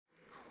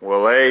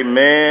Well,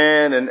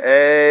 amen and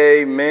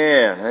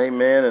amen.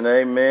 Amen and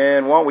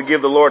amen. Why don't we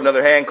give the Lord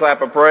another hand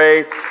clap of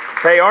praise?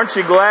 Hey, aren't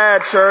you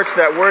glad, church,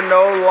 that we're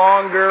no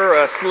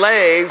longer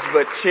slaves,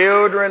 but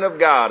children of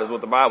God, is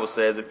what the Bible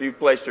says. If you've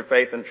placed your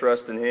faith and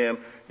trust in Him,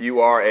 you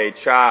are a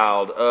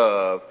child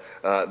of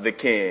the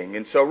King.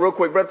 And so real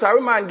quick, Brother Ty,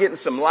 we mind getting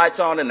some lights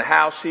on in the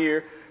house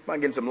here?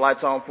 Mind getting some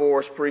lights on for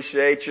us?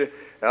 Appreciate you.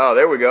 Oh,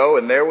 there we go.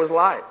 And there was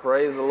light.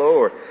 Praise the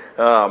Lord.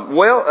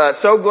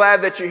 So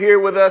glad that you're here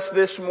with us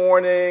this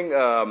morning.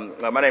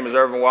 My name is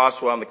Irvin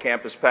Wasswa. I'm the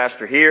campus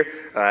pastor here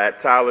at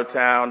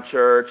Tylertown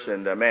Church.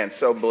 And man,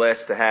 so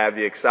blessed to have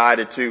you.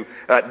 Excited to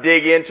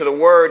dig into the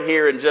Word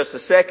here in just a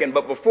second.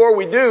 But before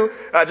we do,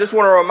 I just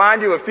want to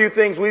remind you of a few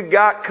things we've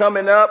got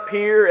coming up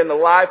here in the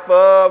life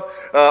of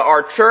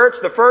our church.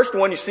 The first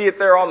one, you see it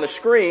there on the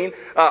screen,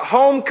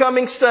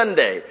 Homecoming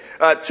Sunday.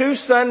 2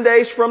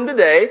 Sundays from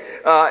today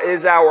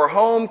is our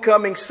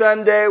Homecoming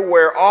Sunday,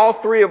 where all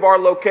 3 of our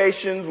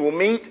locations will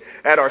meet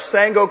at our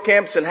Sango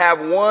campus and have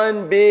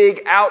one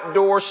big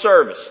outdoor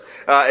service.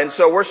 And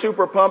so we're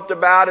super pumped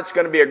about it. It's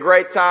going to be a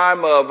great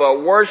time of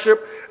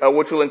worship,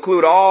 which will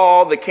include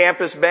all the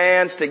campus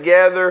bands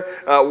together,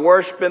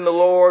 worshiping the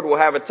Lord. We'll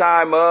have a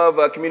time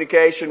of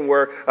communication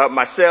where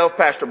myself,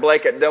 Pastor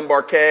Blake at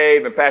Dunbar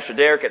Cave, and Pastor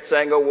Derek at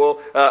Sango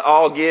will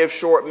all give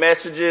short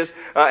messages.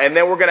 And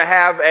then we're going to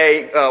have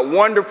a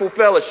wonderful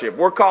fellowship.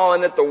 We're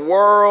calling it the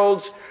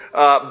world's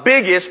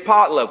biggest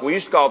potluck. We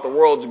used to call it the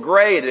world's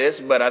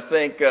greatest, but I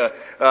think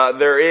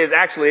there is,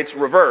 actually it's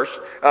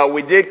reversed.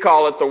 We did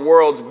call it the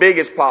world's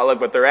biggest potluck,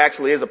 but there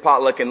actually is a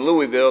potluck in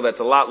Louisville that's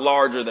a lot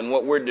larger than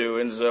what we're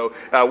doing, so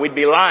we'd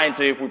be lying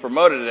to you if we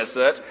promoted it as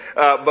such.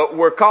 But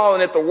we're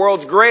calling it the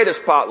world's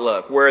greatest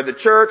potluck, where the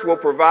church will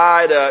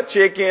provide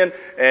chicken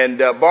and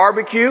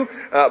barbecue,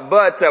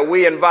 but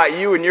we invite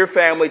you and your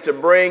family to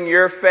bring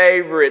your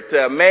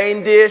favorite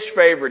main dish,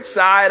 favorite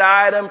side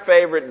item,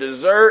 favorite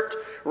dessert,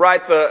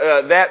 right?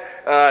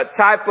 That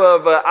type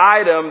of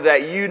item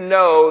that you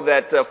know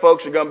that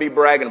folks are going to be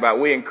bragging about.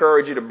 We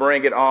encourage you to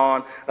bring it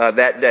on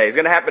that day. It's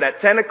going to happen at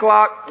 10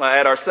 o'clock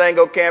at our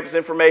Sango campus.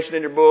 Information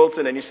in your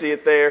bulletin, and you see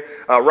it there,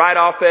 right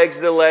off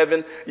exit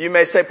 11. You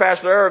may say,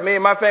 Pastor Irvin, me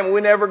and my family,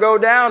 we never go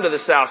down to the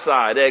south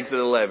side, exit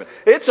 11.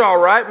 It's all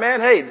right,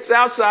 man. Hey, the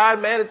south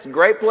side, man, it's a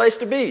great place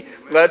to be.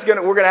 We're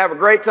going to have a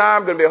great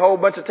time. Going to be a whole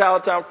bunch of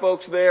Tylertown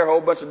folks there, a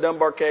whole bunch of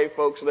Dunbar Cave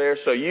folks there.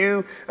 So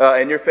you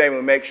and your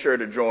family make sure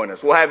to join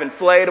us. We'll have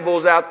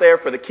inflatables out there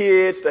for the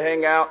kids to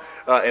hang out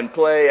and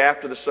play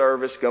after the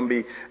service. Going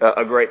to be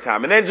a great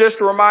time. And then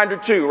just a reminder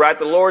too, right?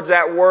 The Lord's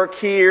at work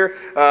here.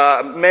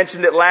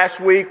 Mentioned it last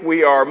week.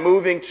 We are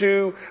moving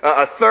to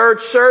a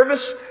third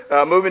service.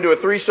 Moving to a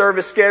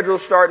 3-service schedule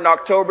starting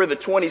October the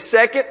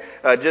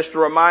 22nd. Just a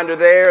reminder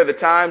there, the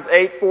times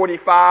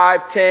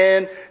 8:45,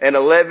 10, and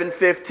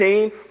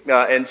 11:15.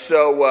 And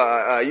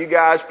so you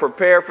guys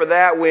prepare for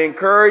that. We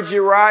encourage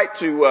you, right,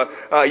 to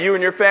you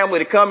and your family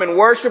to come and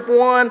worship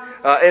one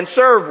and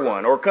serve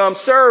one, or come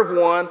serve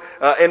one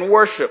and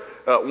worship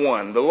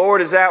one. The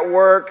Lord is at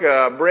work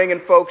bringing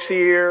folks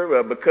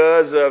here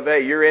because of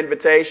your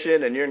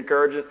invitation and your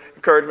encouragement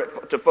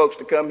to folks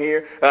to come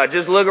here.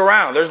 Just look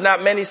around. There's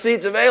not many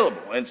seats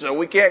available, and so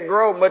we can't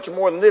grow much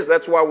more than this.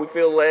 That's why we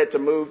feel led to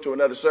move to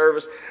another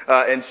service.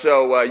 And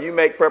so you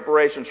make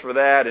preparations for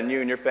that, and you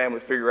and your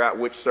family figure out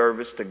which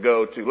service to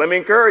go to. Let me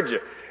encourage you.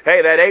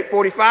 Hey, that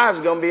 8:45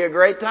 is going to be a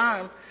great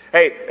time.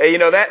 Hey, you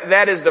know,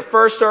 that is the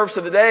first service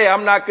of the day.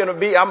 I'm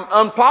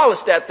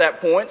unpolished at that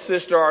point,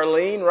 Sister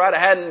Arlene, right? I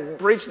hadn't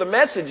preached the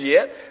message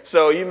yet.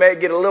 So you may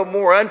get a little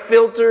more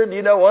unfiltered,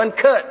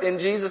 uncut in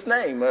Jesus'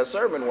 name,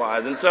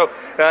 sermon-wise. And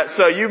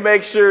so you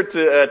make sure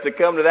to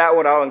come to that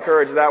one. I'll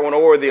encourage that one,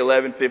 or the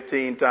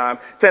 11:15 time.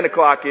 10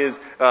 o'clock is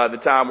the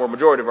time where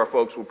majority of our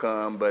folks will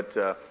come. But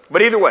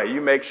either way, you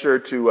make sure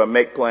to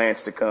make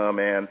plans to come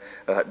and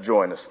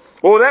join us.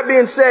 Well, with that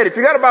being said, if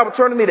you got a Bible,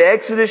 turn to me to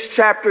Exodus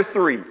chapter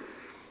 3.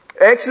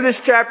 Exodus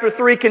chapter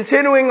 3,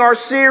 continuing our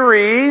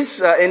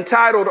series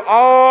entitled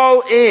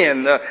All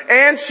In,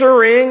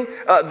 answering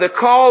the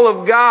call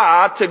of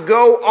God to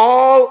go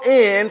all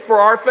in for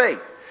our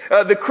faith.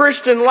 The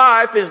Christian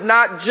life is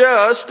not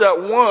just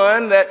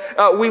one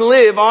that we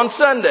live on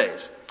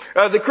Sundays.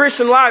 The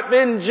Christian life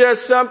isn't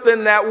just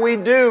something that we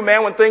do,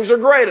 man, when things are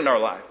great in our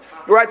life.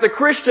 Right? The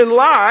Christian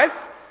life,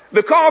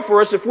 the call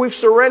for us, if we've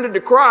surrendered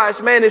to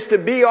Christ, man, is to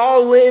be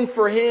all in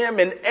for Him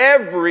in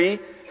every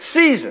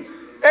season.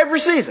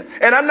 Every season.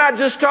 And I'm not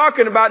just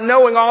talking about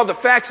knowing all the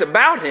facts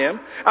about Him.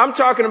 I'm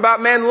talking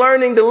about, man,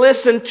 learning to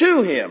listen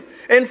to Him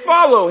and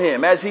follow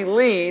Him as He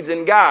leads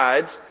and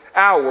guides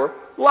our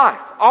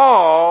life.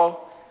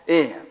 All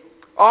in.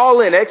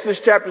 all in.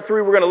 Exodus chapter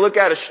 3, we're going to look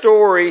at a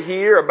story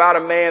here about a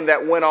man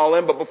that went all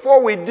in. But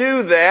before we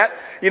do that,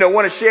 I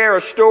want to share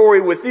a story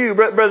with you.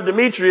 Brother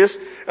Demetrius,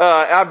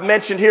 I've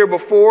mentioned here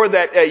before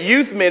that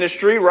youth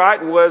ministry,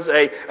 right, was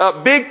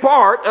a big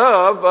part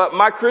of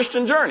my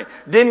Christian journey.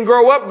 Didn't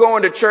grow up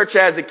going to church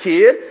as a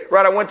kid,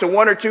 right? I went to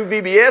one or two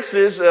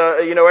VBSs,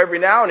 every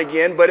now and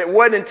again, but it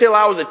wasn't until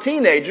I was a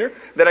teenager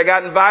that I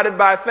got invited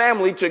by a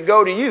family to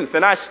go to youth.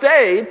 And I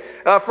stayed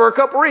for a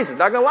couple reasons.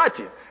 Not going to lie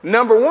to you.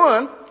 Number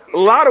one, a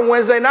lot of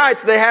Wednesday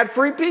nights they had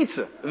free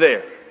pizza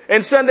there.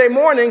 And Sunday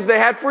mornings they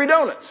had free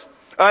donuts.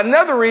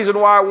 Another reason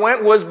why I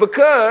went was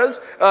because,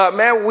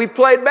 we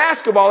played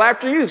basketball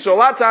after youth. So a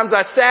lot of times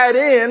I sat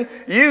in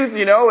youth,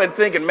 and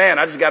thinking, man,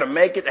 I just got to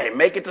make it. Hey,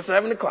 make it to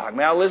 7 o'clock.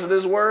 Man, I'll listen to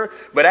this word.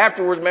 But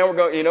afterwards, man,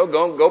 we're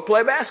going, go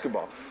play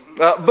basketball.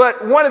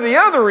 But one of the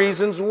other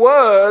reasons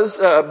was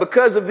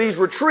because of these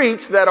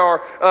retreats that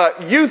our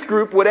youth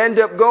group would end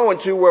up going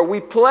to, where we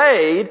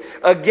played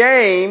a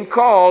game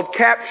called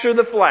Capture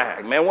the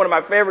Flag. Man, one of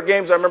my favorite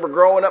games I remember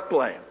growing up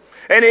playing.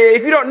 And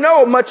if you don't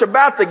know much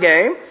about the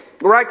game,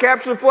 right,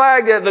 Capture the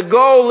Flag, the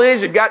goal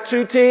is you've got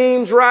two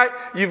teams, right?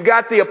 You've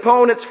got the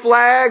opponent's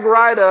flag,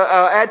 right,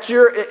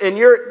 in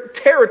your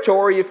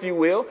territory, if you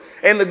will.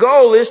 And the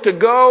goal is to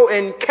go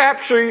and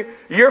capture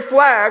your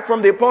flag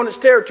from the opponent's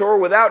territory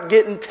without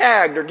getting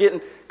tagged or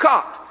getting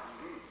caught.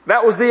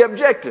 That was the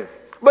objective.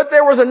 But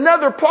there was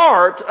another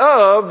part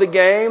of the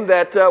game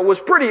that was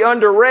pretty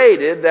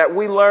underrated that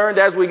we learned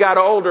as we got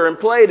older and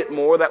played it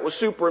more that was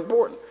super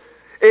important.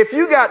 If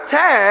you got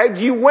tagged,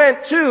 you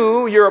went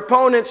to your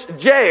opponent's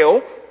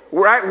jail,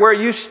 right, where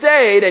you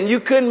stayed and you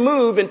couldn't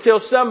move until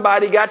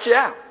somebody got you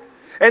out.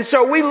 And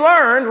so we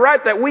learned,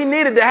 right, that we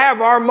needed to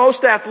have our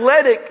most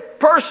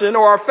athletic person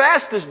or our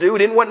fastest dude.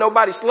 Didn't want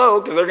nobody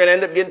slow because they're going to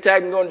end up getting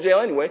tagged and going to jail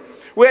anyway.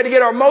 We had to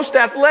get our most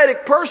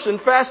athletic person,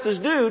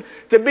 fastest dude,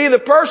 to be the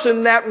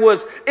person that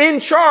was in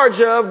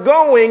charge of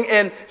going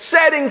and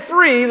setting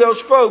free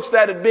those folks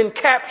that had been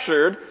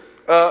captured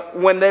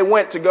when they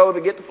went to go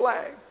to get the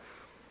flag.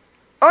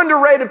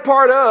 Underrated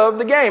part of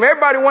the game.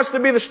 Everybody wants to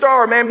be the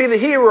star, man, be the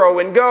hero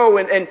and go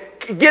and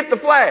get the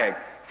flag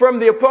from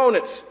the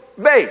opponent's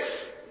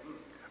base.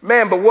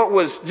 Man, but what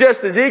was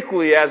just as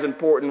equally as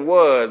important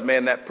was,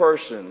 man, that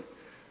person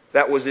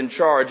that was in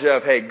charge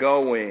of,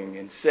 going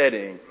and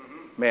setting,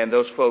 man,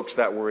 those folks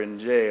that were in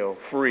jail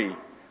free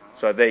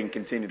so they can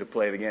continue to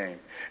play the game.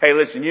 Hey,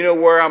 listen, you know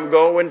where I'm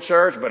going,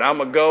 church, but I'm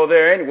going to go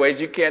there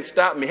anyways. You can't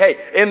stop me. Hey,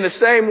 in the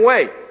same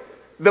way,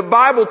 the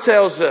Bible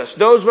tells us,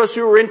 those of us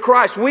who are in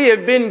Christ, we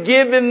have been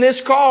given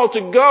this call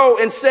to go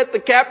and set the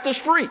captives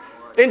free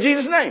in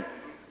Jesus' name.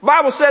 The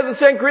Bible says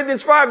in 2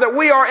 Corinthians 5 that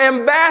we are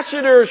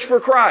ambassadors for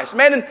Christ.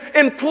 Man,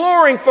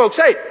 imploring folks,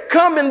 hey,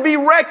 come and be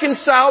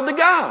reconciled to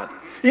God.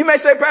 You may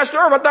say, Pastor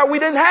Irvin, I thought we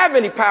didn't have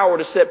any power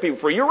to set people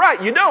free. You're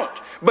right, you don't.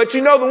 But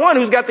you know the one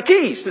who's got the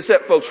keys to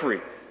set folks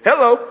free.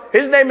 Hello,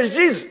 his name is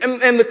Jesus.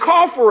 And the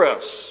call for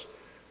us,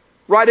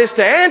 right, is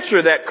to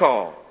answer that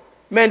call.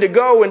 Man, to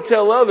go and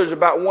tell others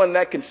about one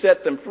that can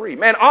set them free.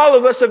 Man, all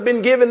of us have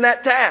been given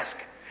that task.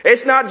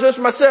 It's not just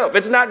myself.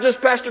 It's not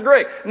just Pastor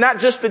Greg. Not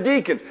just the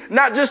deacons.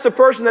 Not just the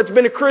person that's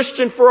been a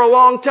Christian for a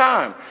long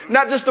time.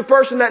 Not just the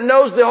person that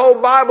knows the whole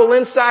Bible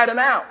inside and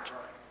out.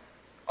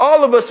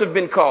 All of us have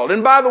been called.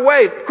 And by the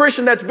way,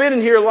 Christian that's been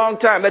in here a long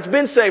time, that's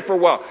been saved for a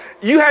while,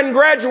 you hadn't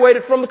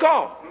graduated from the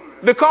call.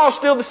 The call's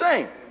still the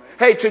same.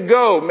 Hey, to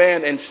go,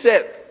 man, and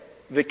set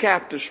the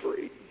captives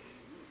free.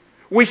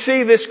 We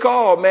see this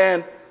call,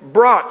 man,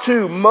 brought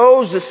to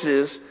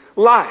Moses'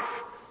 life.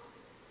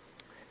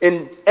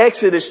 In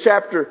Exodus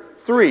chapter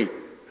 3,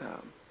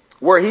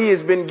 where he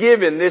has been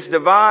given this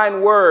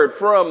divine word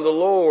from the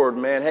Lord,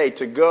 man, hey,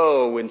 to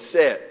go and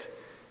set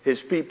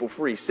his people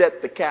free,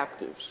 set the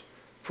captives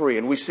free.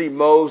 And we see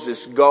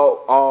Moses go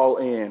all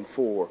in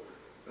for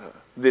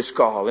this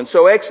call. And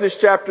so Exodus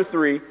chapter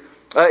 3,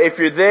 if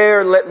you're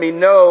there, let me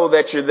know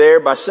that you're there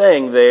by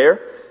saying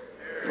there.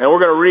 And we're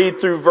going to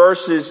read through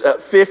verses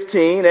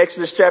 15,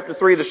 Exodus chapter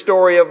 3, the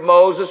story of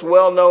Moses,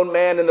 well-known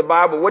man in the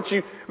Bible. What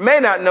you may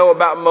not know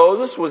about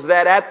Moses was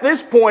that at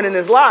this point in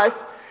his life,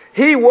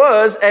 he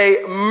was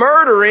a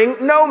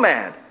murdering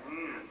nomad.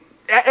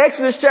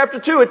 Exodus chapter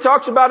 2, it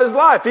talks about his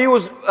life. He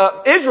was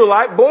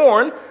Israelite,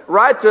 born,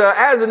 right,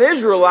 as an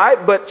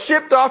Israelite, but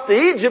shipped off to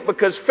Egypt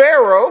because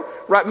Pharaoh,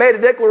 right, made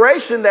a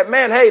declaration that,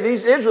 man, hey,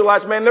 these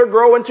Israelites, man, they're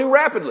growing too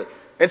rapidly.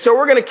 And so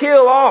we're going to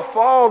kill off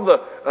all the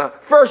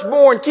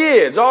firstborn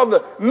kids, all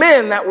the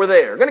men that were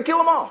there. We're going to kill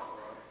them off.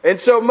 And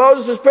so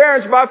Moses'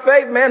 parents, by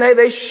faith, man, hey,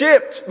 they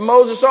shipped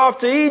Moses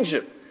off to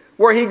Egypt,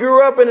 where he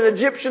grew up in an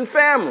Egyptian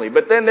family.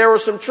 But then there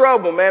was some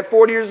trouble, man.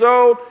 40 years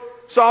old,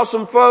 saw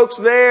some folks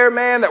there,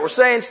 man, that were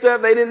saying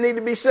stuff they didn't need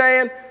to be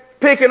saying,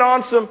 picking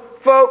on some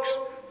folks.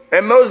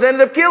 And Moses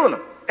ended up killing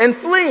them and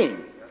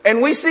fleeing.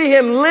 And we see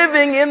him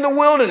living in the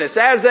wilderness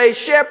as a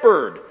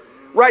shepherd.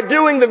 Right,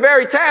 doing the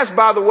very task,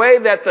 by the way,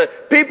 that the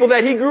people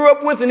that he grew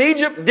up with in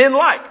Egypt didn't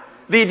like.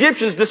 The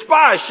Egyptians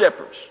despised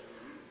shepherds,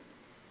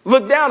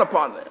 looked down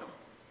upon them.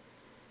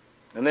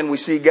 And then we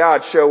see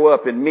God show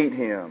up and meet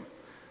him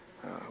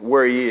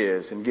where he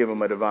is and give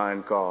him a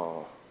divine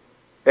call.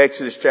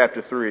 Exodus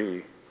chapter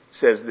 3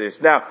 says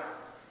this. Now,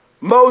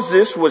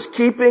 Moses was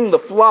keeping the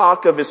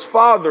flock of his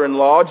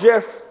father-in-law,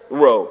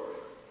 Jethro,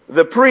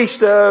 the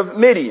priest of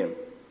Midian.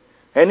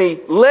 And he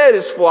led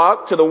his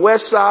flock to the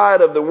west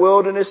side of the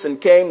wilderness and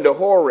came to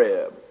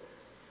Horeb,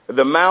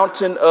 the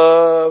mountain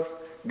of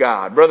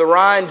God. Brother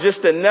Ryan,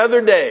 just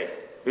another day.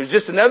 It was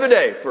just another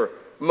day for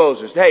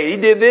Moses. Hey, he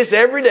did this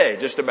every day,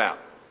 just about.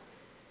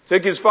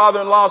 Took his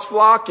father-in-law's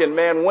flock and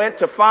went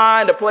to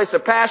find a place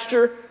of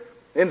pasture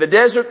in the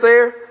desert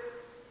there.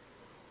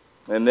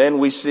 And then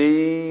we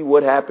see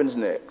what happens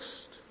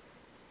next.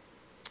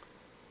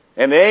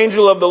 And the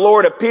angel of the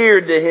Lord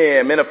appeared to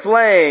him in a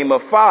flame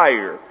of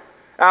fire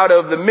out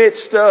of the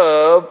midst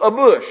of a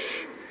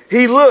bush.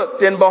 He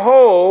looked, and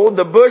behold,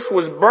 the bush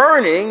was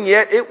burning,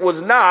 yet it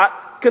was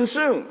not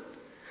consumed.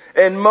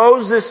 And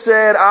Moses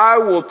said, I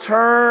will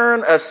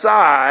turn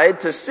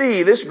aside to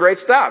see this great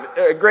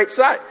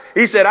sight.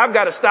 He said, I've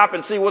got to stop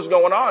and see what's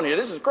going on here.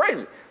 This is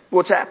crazy.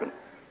 What's happened?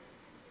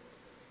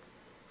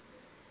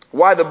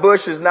 Why the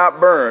bush is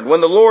not burned.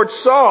 When the Lord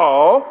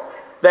saw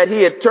that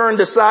he had turned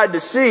aside to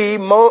see,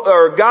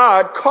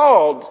 God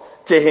called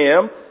to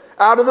him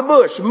out of the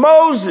bush,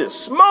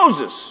 Moses,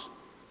 Moses.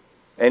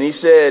 And he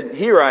said,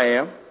 here I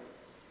am.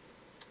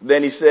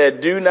 Then he said,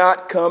 do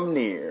not come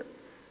near.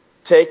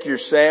 Take your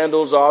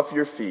sandals off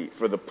your feet,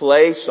 for the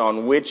place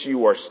on which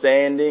you are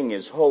standing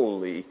is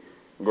holy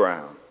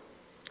ground.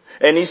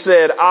 And he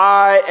said,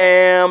 I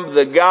am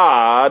the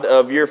God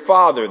of your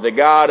father, the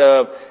God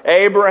of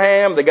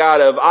Abraham, the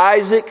God of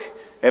Isaac,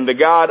 and the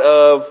God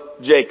of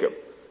Jacob.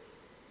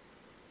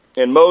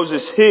 And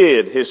Moses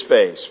hid his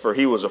face, for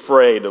he was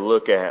afraid to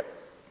look at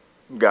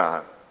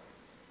God.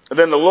 And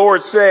then the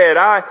Lord said,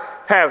 I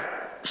have,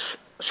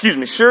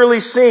 surely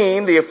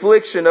seen the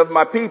affliction of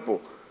my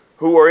people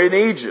who are in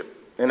Egypt,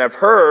 and have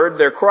heard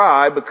their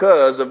cry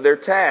because of their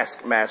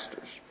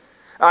taskmasters.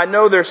 I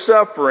know their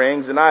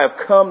sufferings, and I have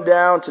come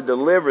down to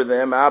deliver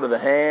them out of the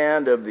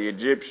hand of the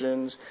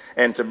Egyptians,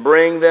 and to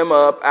bring them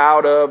up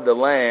out of the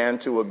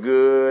land to a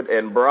good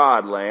and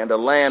broad land, a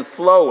land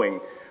flowing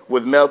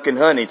with milk and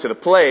honey, to the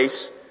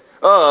place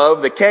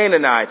of the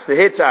Canaanites, the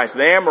Hittites,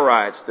 the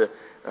Amorites, the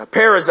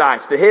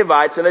Perizzites, the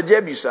Hivites, and the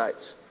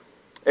Jebusites.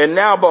 And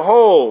now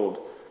behold,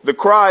 the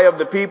cry of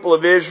the people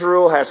of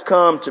Israel has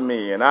come to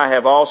me, and I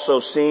have also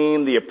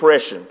seen the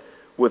oppression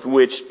with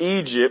which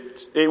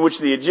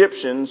the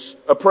Egyptians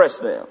oppress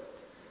them.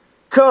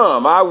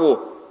 Come, I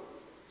will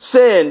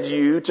send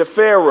you to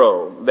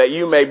Pharaoh, that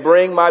you may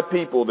bring my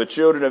people, the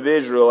children of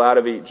Israel, out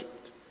of Egypt.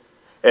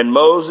 And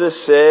Moses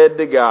said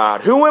to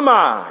God, who am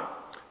I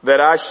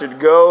that I should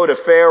go to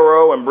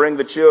Pharaoh and bring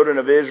the children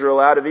of Israel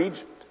out of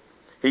Egypt?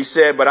 He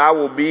said, but I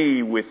will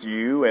be with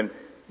you, and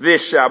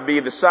this shall be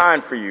the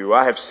sign for you.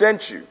 I have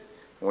sent you.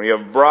 When you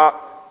have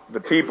brought the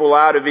people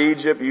out of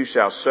Egypt, you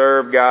shall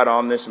serve God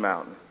on this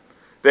mountain.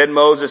 Then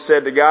Moses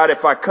said to God,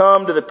 if I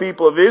come to the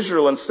people of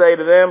Israel and say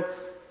to them,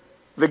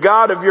 the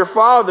God of your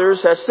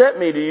fathers has sent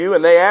me to you,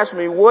 and they ask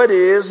me, what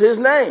is his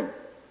name?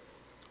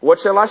 What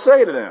shall I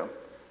say to them?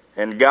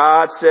 And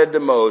God said to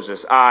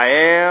Moses, I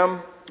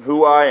am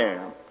who I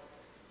am.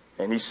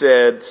 And he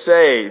said,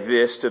 say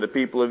this to the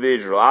people of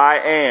Israel, I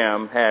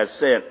am has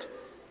sent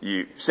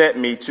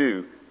me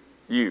to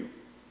you.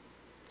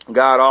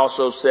 God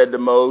also said to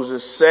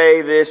Moses,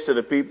 say this to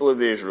the people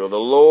of Israel, the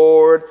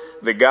Lord,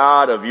 the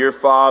God of your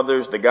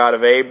fathers, the God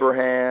of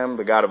Abraham,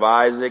 the God of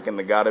Isaac, and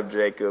the God of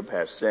Jacob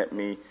has sent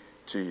me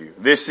to you.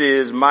 This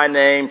is my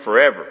name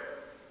forever,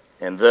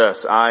 and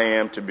thus I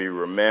am to be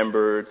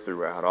remembered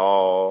throughout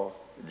all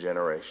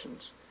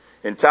generations.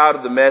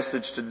 Entitled the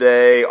message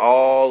today,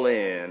 All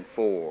In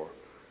for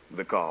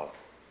the Call.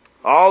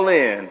 All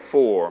in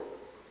for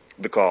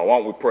the call. Why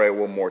don't we pray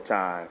one more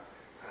time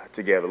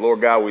together?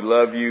 Lord God, we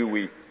love you.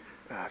 We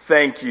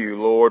thank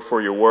you, Lord,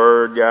 for your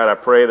word. God, I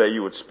pray that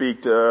you would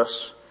speak to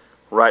us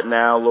right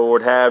now,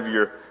 Lord. Have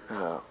your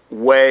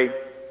way.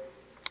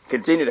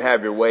 Continue to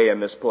have your way in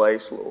this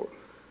place, Lord.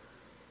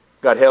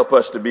 God, help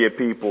us to be a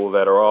people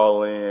that are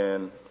all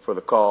in for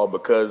the call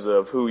because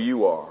of who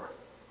you are,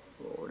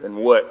 Lord, and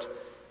what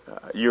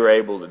you're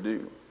able to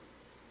do.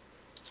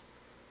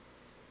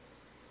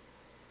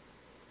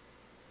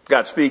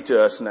 God, speak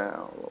to us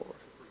now, Lord.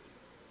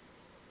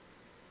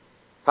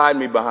 Hide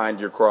me behind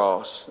your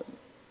cross.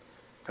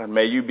 God,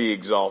 may you be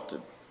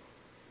exalted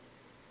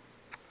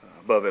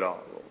above it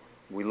all, Lord.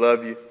 We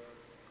love you.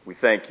 We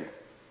thank you.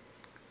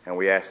 And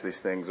we ask these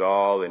things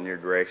all in your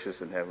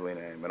gracious and heavenly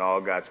name. And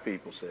all God's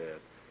people said,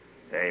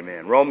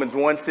 amen. Romans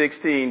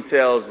 1:16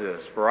 tells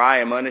us, for I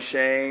am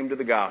unashamed of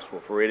the gospel,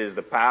 for it is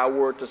the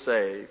power to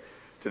save,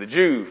 to the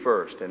Jew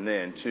first and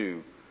then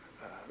to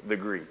the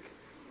Greek.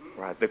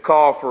 Right. The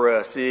call for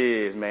us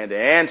is, man, to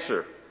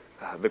answer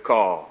the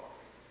call,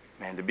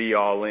 man, to be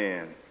all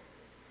in,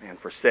 man,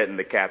 for setting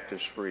the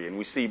captives free. And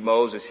we see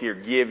Moses here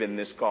giving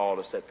this call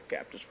to set the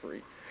captives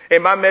free.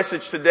 In my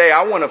message today,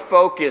 I want to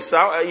focus,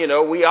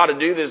 we ought to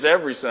do this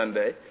every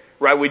Sunday,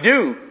 right? We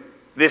do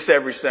this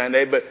every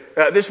Sunday, but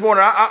this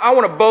morning I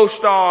want to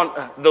boast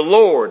on the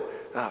Lord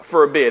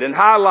for a bit and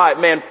highlight,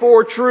 man,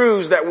 4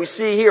 truths that we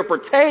see here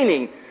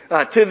pertaining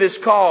to this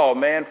call,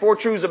 man. 4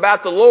 truths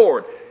about the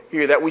Lord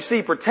here that we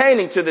see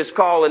pertaining to this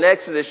call in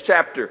Exodus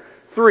chapter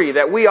 3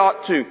 that we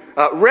ought to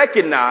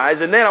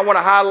recognize. And then I want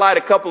to highlight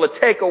a couple of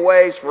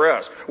takeaways for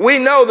us. We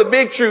know the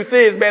big truth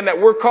is, man, that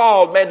we're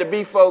called, man, to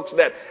be folks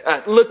that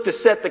look to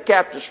set the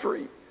captives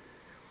free.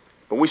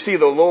 But we see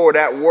the Lord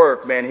at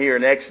work, man, here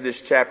in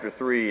Exodus chapter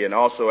 3 and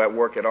also at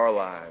work in our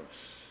lives.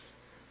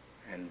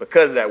 And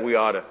because of that, we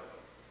ought to,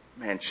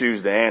 man,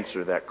 choose to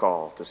answer that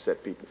call to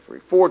set people free.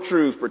 4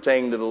 truths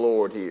pertaining to the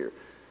Lord here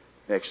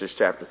in Exodus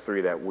chapter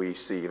 3 that we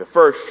see. The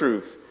first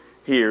truth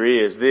here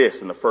is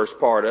this in the first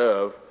part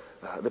of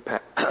the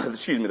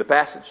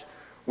passage.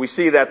 We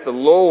see that the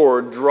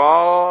Lord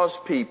draws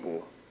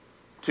people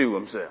to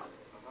Himself.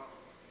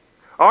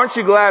 Aren't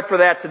you glad for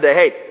that today?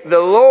 Hey, the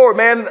Lord,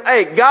 man,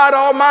 hey, God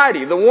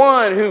Almighty, the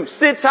one who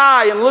sits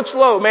high and looks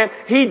low, man,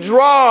 He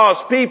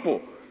draws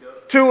people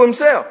to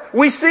Himself.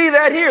 We see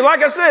that here.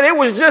 Like I said, it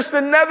was just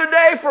another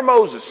day for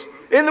Moses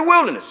in the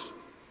wilderness.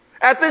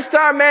 At this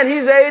time, man,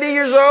 he's 80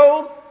 years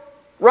old,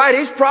 right?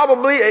 He's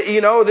probably,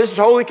 this is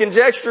holy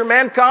conjecture,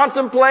 man,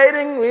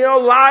 contemplating,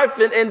 life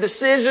and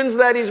decisions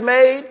that he's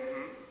made.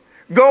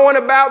 Going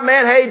about,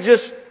 man, hey,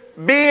 just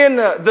being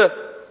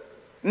the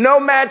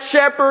nomad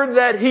shepherd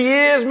that he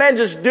is, man,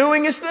 just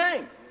doing his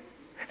thing.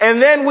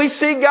 And then we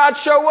see God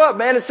show up,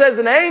 man. It says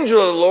an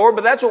angel of the Lord,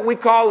 but that's what we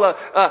call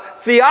a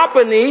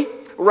theophany,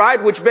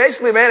 right? Which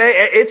basically, man,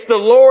 it's the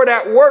Lord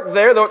at work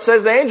there. Though it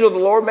says the angel of the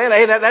Lord, man,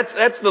 hey,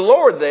 that's the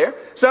Lord there.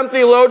 Some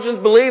theologians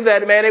believe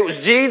that, man, it was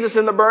Jesus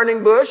in the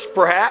burning bush,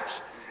 perhaps.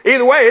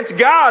 Either way, it's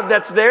God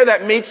that's there,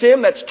 that meets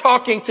him, that's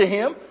talking to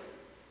him.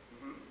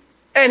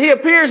 And He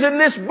appears in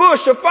this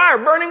bush of fire,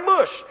 burning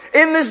bush,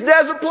 in this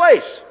desert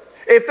place.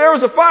 If there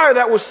was a fire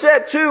that was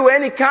set to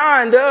any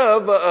kind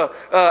of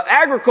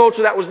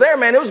agriculture that was there,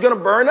 man, it was going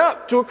to burn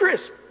up to a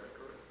crisp.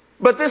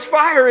 But this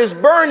fire is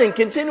burning,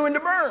 continuing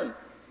to burn.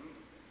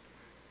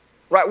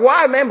 Right?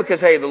 Why, man? Because,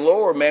 hey, the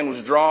Lord, man,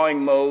 was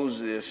drawing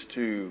Moses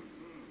to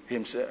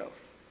Himself.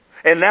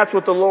 And that's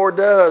what the Lord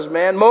does,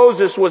 man.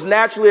 Moses was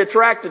naturally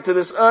attracted to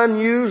this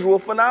unusual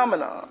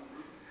phenomenon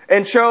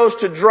and chose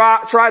to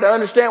try to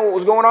understand what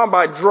was going on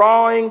by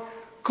drawing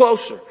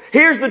closer.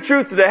 Here's the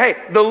truth today. Hey,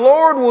 the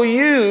Lord will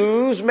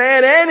use,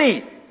 man,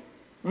 any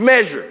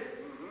measure,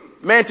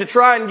 man, to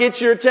try and get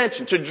your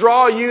attention, to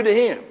draw you to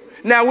Him.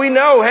 Now we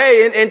know,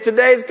 hey, in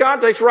today's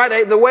context, right,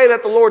 hey, the way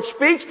that the Lord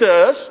speaks to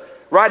us,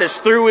 right, is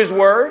through His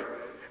Word,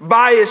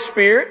 by His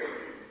Spirit.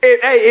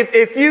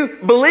 If you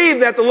believe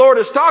that the Lord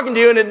is talking to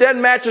you and it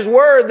doesn't match His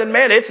Word, then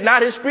man, it's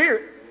not His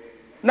Spirit.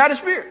 Not His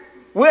Spirit.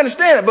 We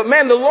understand it. But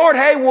man, the Lord,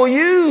 hey, will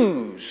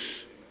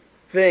use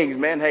things,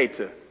 man, hey,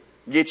 to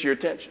get your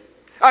attention.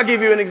 I'll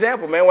give you an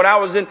example, man. When I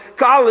was in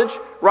college,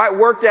 right,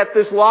 worked at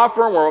this law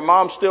firm where my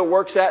mom still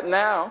works at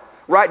now,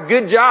 right,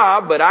 good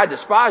job, but I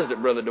despised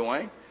it, Brother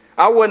Dwayne.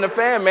 I wasn't a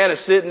fan, man, of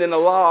sitting in the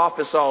law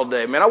office all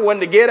day, man. I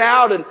wanted to get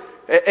out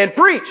and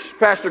preach.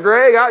 Pastor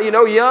Greg,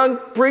 young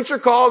preacher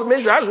called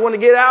missionary. I just wanted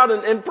to get out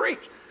and preach.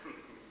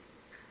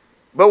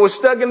 But was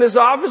stuck in this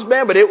office,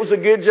 man, but it was a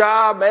good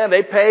job, man.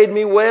 They paid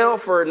me well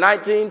for a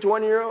 19,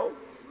 20-year-old.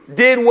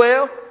 Did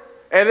well.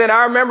 And then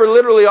I remember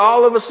literally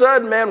all of a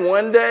sudden, man,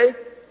 one day,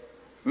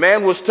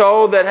 man was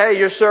told that, hey,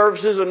 your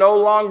services are no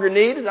longer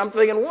needed. I'm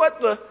thinking,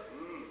 what the?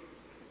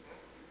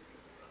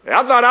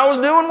 I thought I was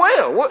doing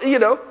well.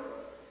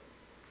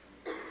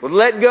 Was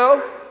let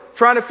go,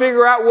 trying to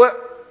figure out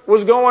what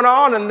was going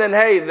on. And then,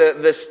 hey,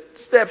 the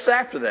steps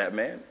after that,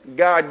 man,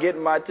 God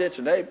getting my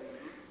attention. Hey,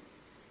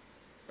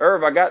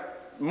 Irv, I got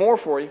more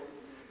for you.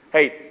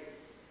 Hey,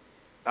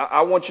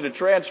 I want you to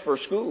transfer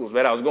schools.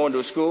 Man, I was going to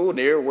a school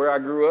near where I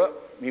grew up.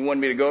 He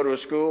wanted me to go to a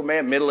school,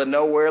 man, middle of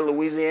nowhere,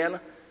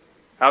 Louisiana.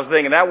 I was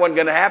thinking that wasn't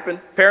going to happen.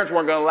 Parents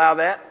weren't going to allow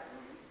that.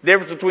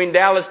 Difference between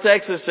Dallas,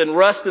 Texas and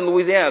Ruston,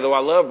 Louisiana, though I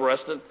love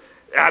Ruston.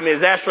 I mean,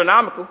 it's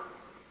astronomical.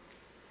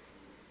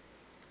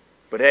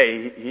 But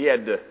hey, he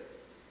had to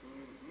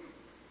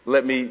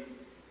let me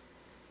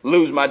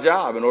lose my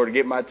job in order to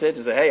get my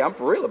attention. Say, hey, I'm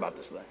for real about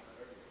this thing.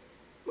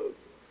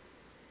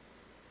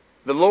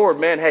 The Lord,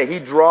 man, hey, He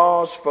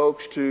draws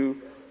folks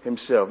to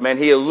Himself. Man,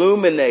 He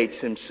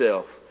illuminates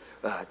Himself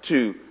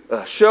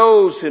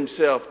shows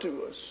Himself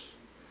to us.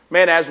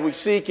 Man, as we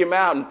seek Him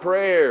out in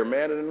prayer,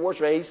 man, and in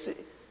worship, He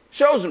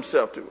shows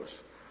Himself to us.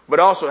 But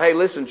also, hey,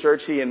 listen,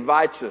 church, He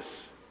invites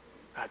us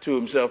to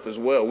Himself as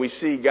well. We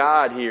see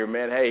God here,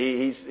 man. Hey,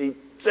 He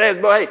says,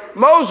 but hey,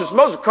 Moses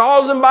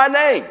calls him by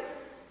name.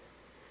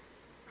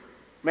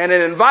 Man,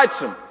 and invites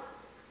him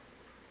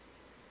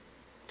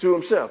to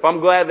Himself.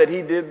 I'm glad that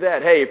He did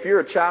that. Hey, if you're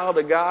a child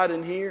of God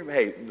in here,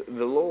 hey,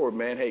 the Lord,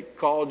 man, hey,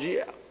 called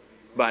you out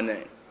by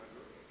name.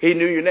 He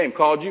knew your name,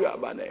 called you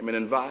out by name, and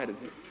invited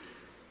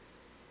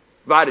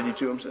you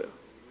to Himself.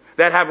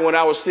 That happened when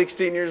I was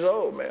 16 years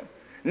old, man.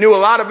 Knew a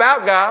lot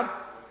about God.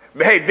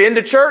 Hey, been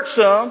to church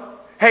some.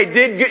 Hey,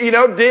 did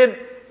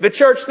the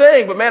church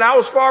thing, but man, I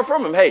was far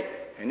from Him. Hey,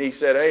 and He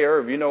said, hey,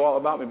 Irv, you know all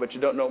about me, but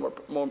you don't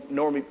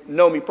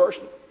know me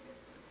personally.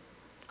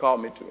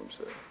 Called me to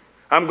Himself.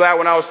 I'm glad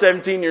when I was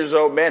 17 years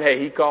old, man, hey,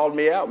 he called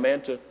me out,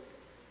 man, to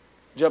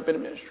jump into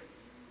ministry.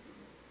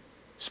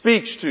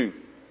 Speaks to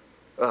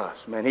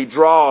us, man. He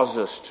draws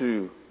us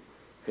to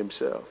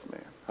himself,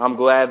 man. I'm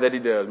glad that he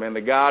does, man.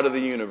 The God of the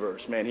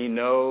universe, man, he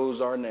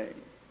knows our name.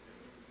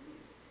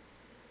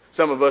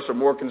 Some of us are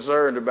more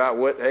concerned about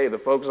what, hey, the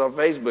folks on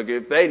Facebook,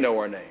 if they know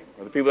our name,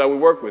 or the people that we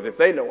work with, if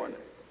they know our name.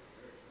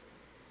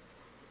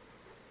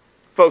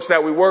 Folks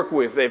that we work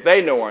with, if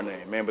they know our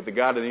name, man, but the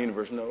God of the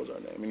universe knows our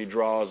name, and he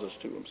draws us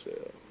to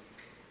himself.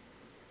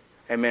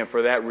 And man,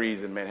 for that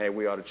reason, man, hey,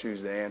 we ought to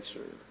choose to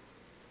answer.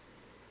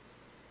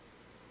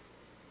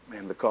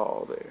 Man, the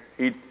call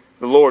there.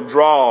 The Lord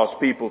draws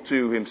people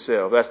to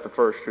himself. That's the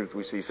first truth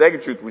we see.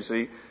 Second truth we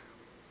see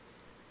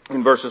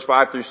in verses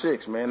 5 through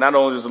 6, man. Not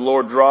only does the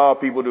Lord draw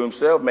people to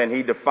himself, man,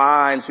 he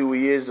defines who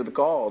he is to the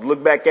called.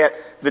 Look back at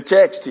the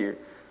text here.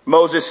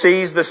 Moses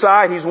sees the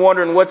sight. He's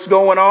wondering what's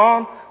going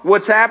on,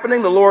 what's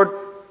happening. The Lord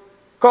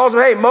calls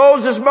him, hey,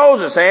 Moses,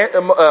 Moses.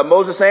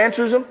 Moses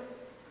answers him.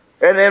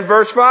 And then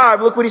verse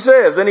 5, look what he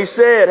says. Then he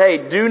said, hey,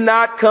 do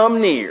not come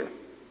near.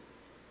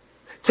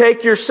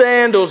 Take your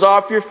sandals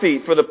off your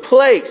feet, for the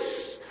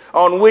place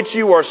on which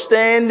you are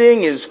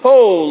standing is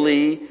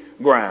holy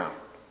ground.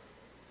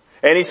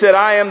 And he said,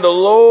 I am the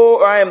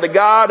Lord, I am the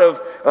God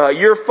of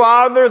your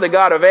father, the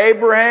God of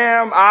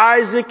Abraham,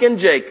 Isaac, and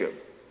Jacob.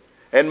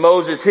 And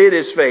Moses hid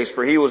his face,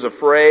 for he was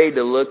afraid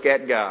to look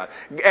at God.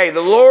 Hey,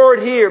 the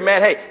Lord here,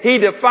 man, hey, he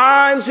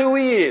defines who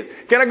he is.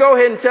 Can I go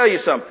ahead and tell you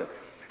something?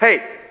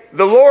 Hey,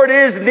 the Lord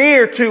is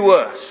near to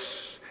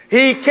us.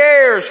 He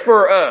cares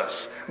for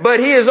us. But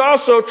he is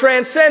also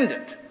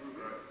transcendent.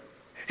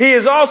 He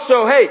is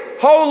also, hey,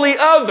 holy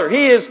other.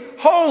 He is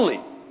holy.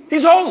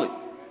 He's holy.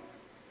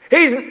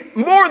 He's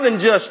more than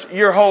just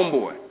your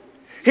homeboy.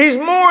 He's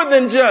more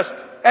than just,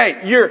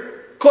 hey, your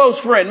close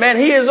friend. Man,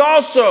 he is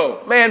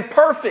also, man,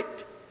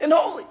 perfect and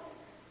holy.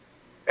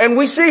 And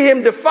we see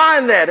him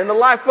define that in the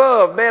life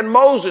of, man,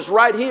 Moses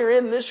right here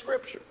in this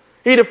scripture.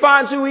 He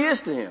defines who he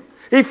is to him.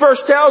 He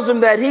first tells him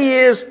that he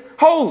is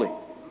holy.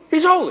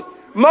 He's holy.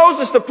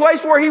 Moses, the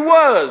place where he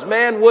was,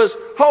 man, was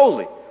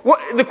holy.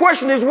 The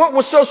question is, what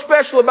was so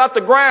special about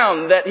the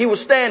ground that he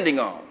was standing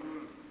on?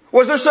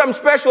 Was there something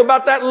special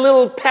about that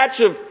little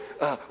patch of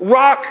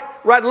rock,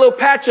 right, a little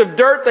patch of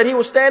dirt that he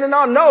was standing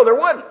on? No, there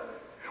wasn't.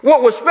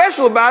 What was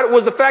special about it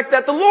was the fact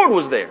that the Lord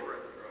was there.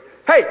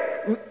 Hey,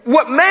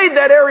 what made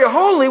that area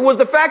holy was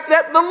the fact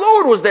that the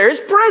Lord was there.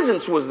 His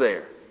presence was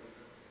there.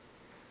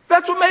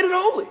 That's what made it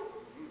holy.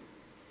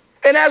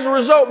 And as a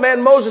result,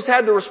 man, Moses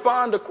had to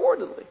respond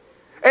accordingly.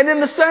 And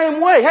in the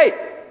same way, hey,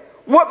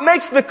 what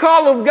makes the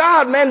call of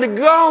God, man, to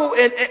go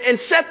and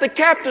set the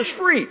captives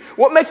free?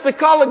 What makes the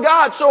call of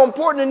God so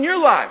important in your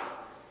life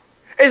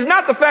is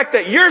not the fact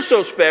that you're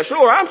so special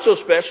or I'm so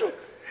special.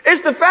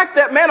 It's the fact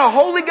that, man, a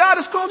holy God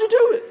has called you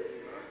to it.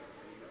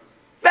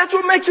 That's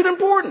what makes it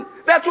important.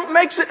 That's what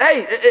makes it,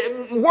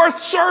 hey,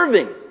 worth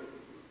serving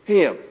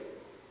him.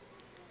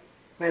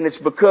 Man, it's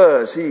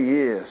because he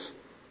is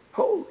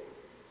holy.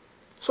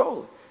 It's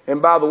holy.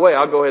 And by the way,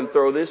 I'll go ahead and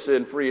throw this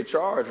in free of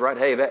charge, right?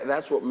 Hey,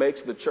 that's what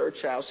makes the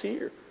church house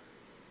here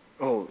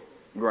holy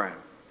ground.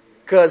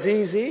 Because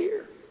he's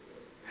here.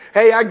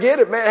 Hey, I get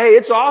it, man. Hey,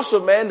 it's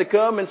awesome, man, to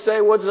come and say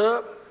what's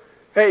up.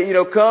 Hey,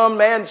 come,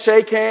 man,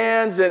 shake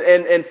hands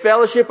and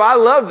fellowship. I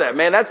love that,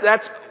 man.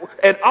 That's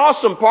an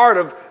awesome part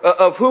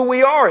of who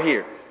we are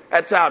here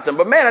at Southtown.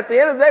 But man, at the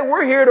end of the day,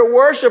 we're here to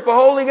worship a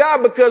holy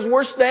God because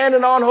we're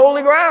standing on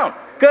holy ground.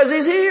 Because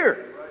he's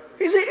here.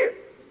 He's here.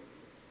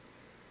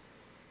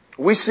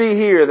 We see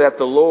here that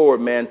the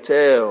Lord, man,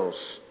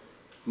 tells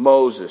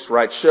Moses,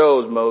 right,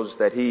 shows Moses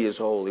that he is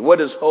holy. What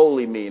does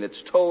holy mean?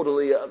 It's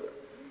totally other.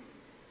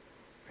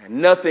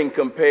 And nothing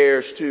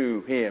compares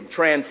to him.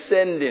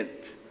 Transcendent.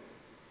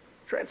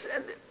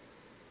 Transcendent.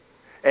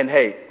 And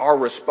hey, our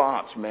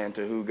response, man,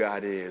 to who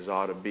God is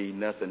ought to be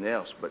nothing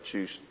else but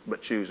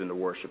choosing to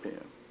worship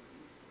him.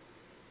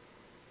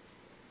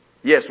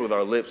 Yes, with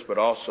our lips, but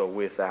also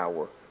with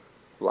our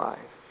life.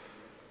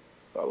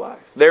 Our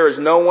life. There is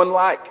no one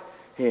like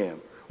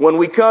him. When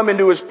we come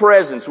into his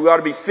presence, we ought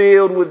to be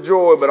filled with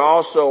joy, but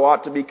also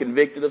ought to be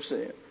convicted of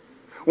sin.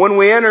 When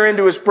we enter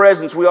into his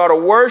presence, we ought to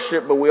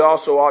worship, but we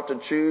also ought to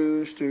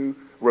choose to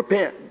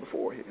repent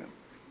before him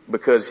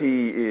because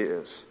he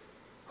is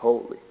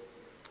holy.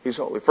 He's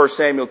holy. 1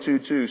 Samuel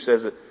 2:2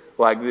 says it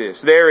like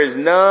this. There is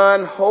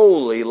none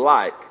holy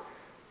like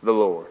the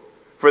Lord,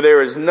 for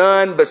there is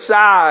none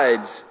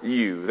besides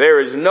you. There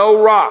is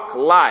no rock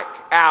like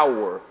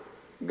our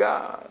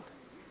God.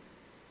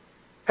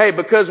 Hey,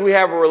 because we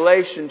have a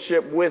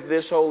relationship with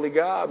this holy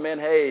God, man,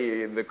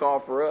 hey, the call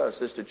for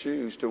us is to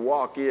choose to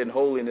walk in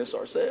holiness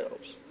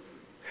ourselves.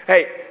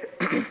 Hey,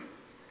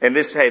 and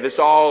this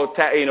all,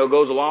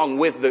 goes along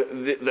with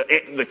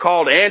the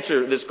call to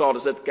answer this call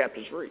to set the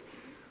captives free.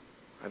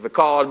 The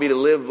call ought to be to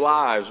live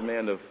lives,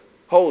 man, of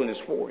holiness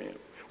for him.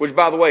 Which,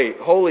 by the way,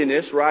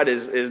 holiness, right,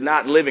 is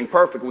not living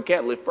perfect. We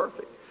can't live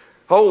perfect.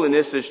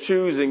 Holiness is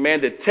choosing,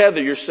 man, to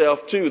tether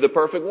yourself to the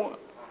perfect one,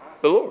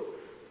 the Lord.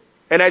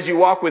 And as you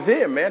walk with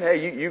him, man,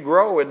 hey, you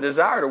grow a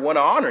desire to want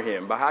to honor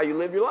him by how you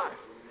live your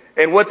life.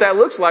 And what that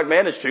looks like,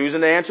 man, is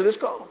choosing to answer this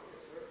call.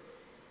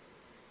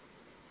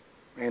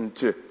 And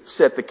to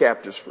set the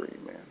captives free,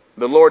 man.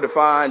 The Lord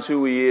defines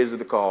who he is to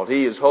the called.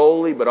 He is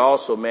holy, but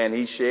also, man,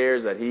 he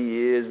shares that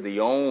he is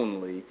the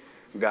only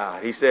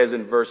God. He says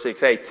in verse 6,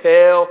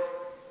 hey,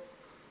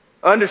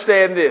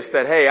 understand this,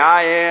 that, hey,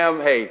 I am,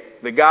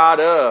 the God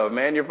of,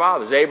 man, your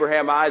fathers,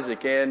 Abraham,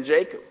 Isaac, and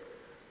Jacob.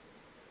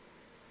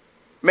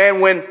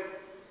 Man, when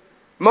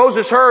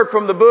Moses heard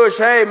from the bush,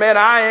 hey, man,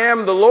 I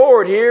am the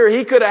Lord here,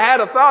 he could have had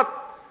a thought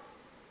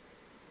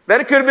that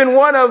it could have been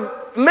one of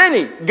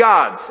many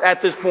gods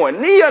at this point.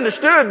 And he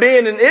understood,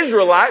 being an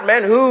Israelite,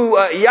 man, who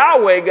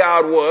Yahweh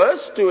God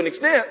was to an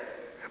extent.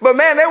 But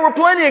man, there were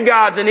plenty of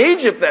gods in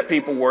Egypt that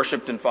people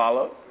worshipped and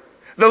followed.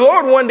 The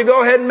Lord wanted to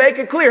go ahead and make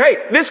it clear, hey,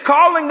 this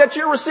calling that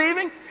you're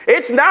receiving,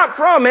 it's not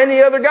from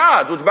any other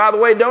gods, which by the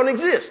way don't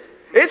exist.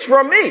 It's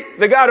from me,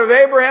 the God of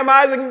Abraham,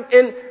 Isaac,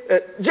 and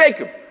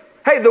Jacob.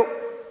 Hey, the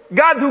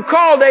God who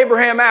called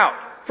Abraham out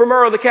from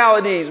Ur of the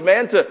Chaldees,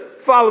 man, to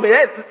follow me.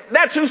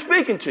 That's who's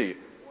speaking to you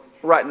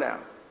right now.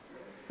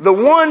 The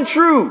one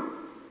true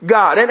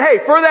God. And hey,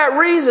 for that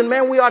reason,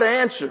 man, we ought to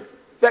answer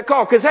that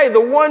call. Because hey,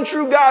 the one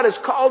true God has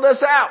called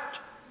us out.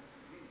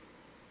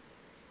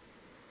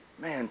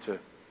 Man, to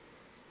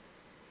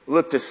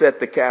look to set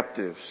the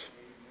captives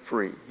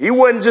free. He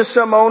wasn't just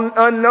some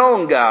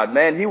unknown God,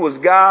 man. He was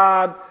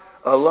God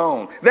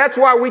alone. That's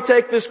why we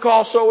take this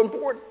call so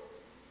important.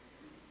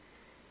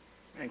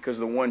 Man, because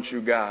the one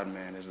true God,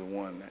 man, is the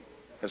one that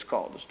has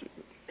called us to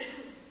it.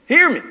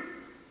 Hear me.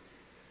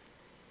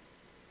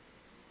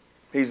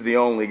 He's the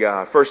only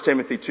God. 1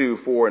 Timothy 2,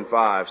 4 and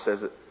 5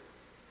 says it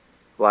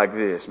like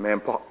this. Man,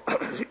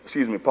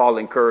 Paul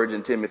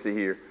encouraging Timothy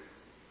here.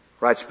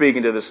 Right?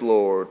 Speaking to this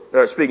God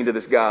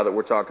that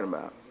we're talking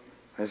about.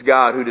 This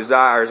God who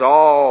desires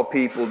all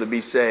people to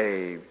be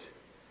saved.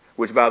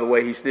 Which, by the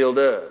way, he still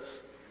does.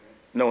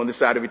 Knowing this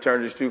side of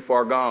eternity is too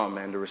far gone,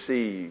 man, to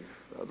receive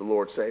the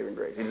Lord's saving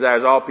grace. He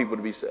desires all people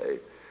to be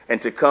saved.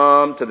 And to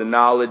come to the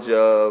knowledge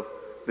of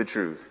the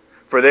truth.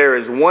 For there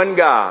is one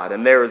God,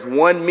 and there is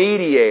one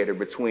mediator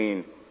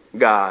between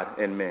God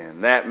and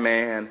men. That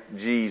man,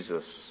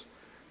 Jesus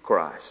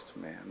Christ,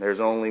 man. There's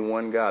only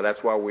one God.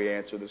 That's why we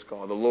answer this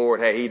call. The Lord,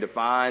 hey, he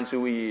defines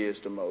who he is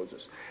to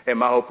Moses. And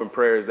my hope and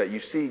prayer is that you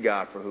see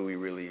God for who he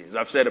really is.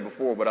 I've said it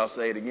before, but I'll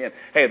say it again.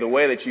 Hey, the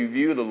way that you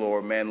view the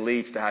Lord, man,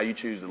 leads to how you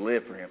choose to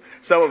live for him.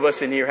 Some of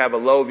us in here have a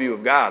low view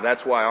of God.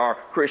 That's why our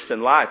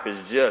Christian life is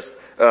just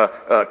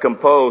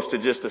composed to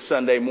just a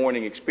Sunday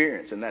morning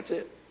experience, and that's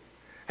it.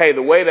 Hey,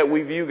 the way that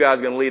we view God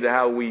is going to lead to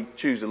how we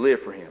choose to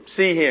live for him.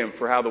 See him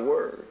for how the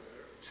Word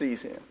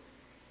sees him.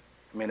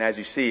 I mean, as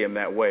you see him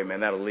that way, man,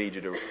 that'll lead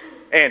you to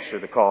answer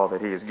the call that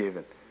he has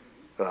given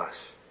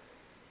us.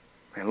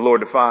 And the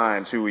Lord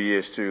defines who he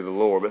is to the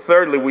Lord. But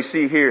thirdly, we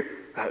see here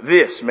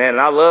this, man,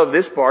 and I love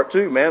this part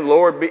too, man.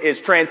 Lord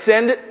is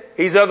transcendent.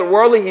 He's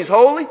otherworldly. He's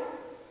holy.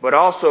 But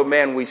also,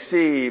 man, we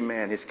see,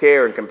 man, his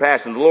care and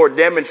compassion. The Lord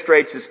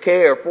demonstrates his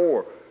care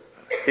for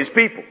his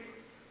people.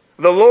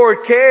 The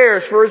Lord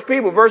cares for his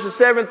people. Verses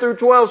 7 through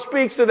 12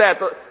 speaks to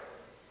that.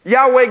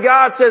 Yahweh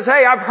God says,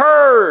 hey, I've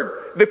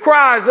heard the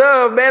cries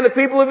of, man, the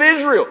people of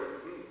Israel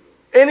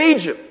in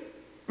Egypt.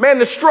 Man,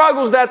 the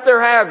struggles that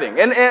they're having.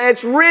 And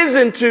it's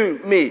risen to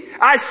me.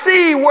 I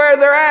see where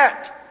they're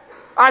at.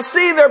 I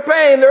see their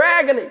pain, their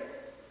agony.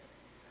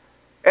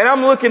 And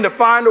I'm looking to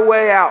find a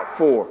way out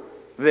for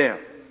them.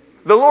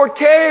 The Lord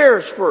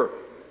cares for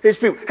his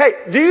people. Hey,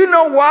 do you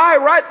know why,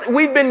 right?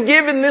 We've been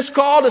given this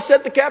call to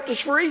set the captives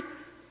free.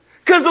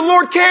 Because the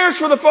Lord cares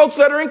for the folks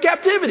that are in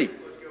captivity.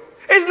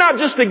 It's not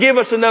just to give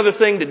us another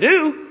thing to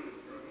do.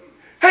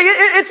 Hey,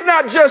 it's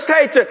not just,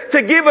 hey,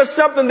 to give us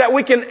something that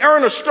we can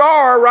earn a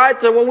star, right,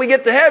 to when we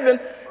get to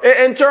heaven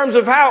in terms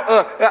of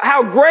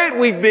how great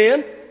we've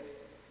been.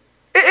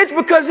 It's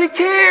because he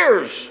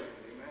cares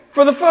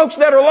for the folks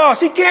that are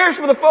lost. He cares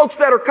for the folks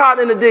that are caught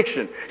in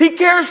addiction. He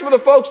cares for the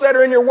folks that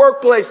are in your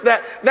workplace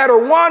that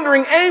are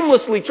wandering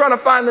aimlessly trying to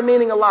find the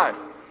meaning of life.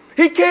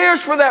 He cares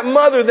for that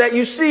mother that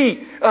you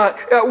see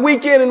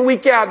week in and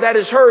week out that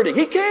is hurting.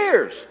 He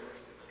cares.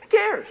 He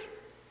cares.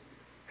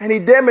 And he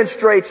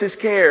demonstrates his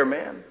care,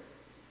 man,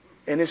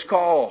 and his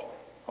call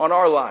on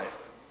our life,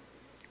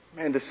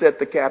 man, to set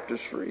the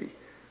captives free.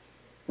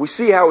 We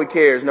see how he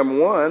cares, number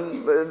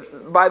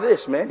one, by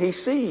this, man. He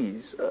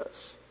sees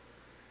us.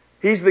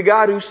 He's the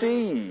God who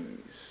sees.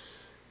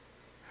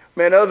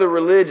 Man, other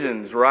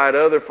religions, right,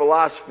 other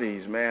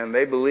philosophies, man,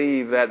 they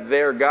believe that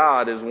their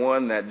God is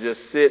one that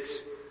just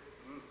sits,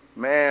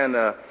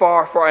 man,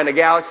 far, far in a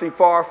galaxy,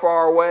 far,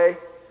 far away,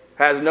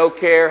 has no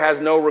care, has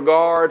no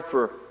regard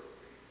for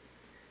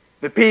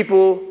the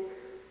people,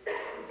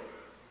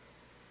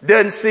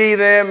 doesn't see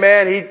them,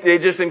 man. He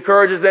just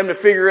encourages them to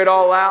figure it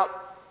all out.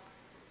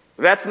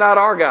 That's not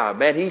our God,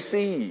 man. He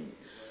sees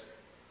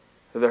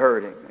the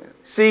hurting, man.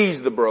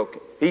 Sees the broken.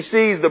 He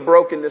sees the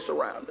brokenness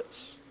around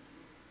us.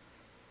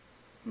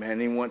 Man,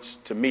 he wants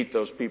to meet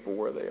those people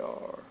where they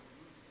are.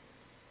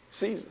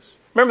 Sees us.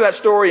 Remember that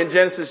story in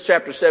Genesis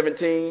chapter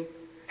 17?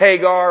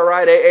 Hagar,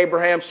 right?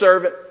 Abraham's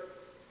servant.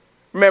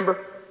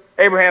 Remember?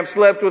 Abraham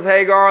slept with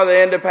Hagar.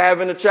 They end up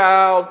having a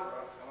child.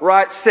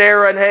 Right?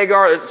 Sarah and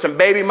Hagar. There's some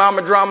baby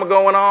mama drama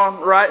going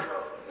on. Right?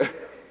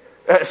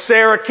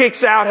 Sarah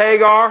kicks out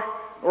Hagar.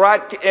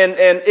 Right?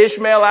 And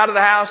Ishmael out of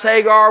the house.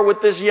 Hagar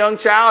with this young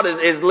child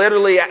is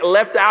literally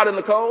left out in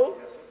the cold.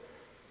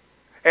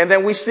 And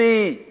then we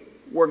see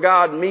where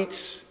God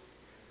meets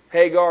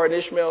Hagar and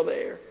Ishmael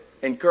there.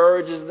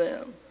 Encourages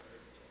them.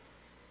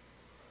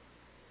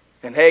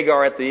 And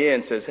Hagar at the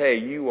end says, hey,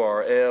 you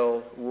are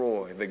El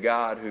Roy, the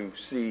God who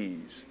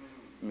sees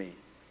me.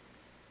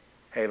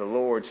 Hey, the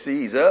Lord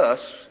sees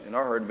us in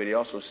our hurting, but He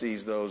also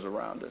sees those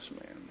around us,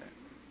 man,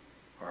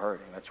 that are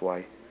hurting. That's why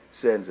He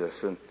sends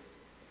us. And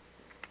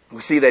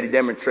we see that He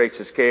demonstrates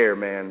His care,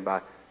 man,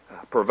 by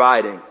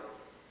providing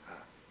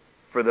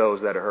for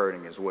those that are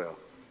hurting as well.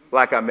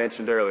 Like I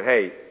mentioned earlier,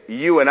 hey,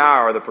 you and I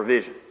are the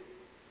provision.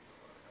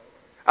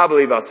 I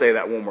believe I'll say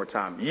that one more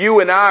time.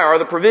 You and I are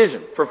the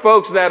provision for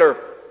folks that are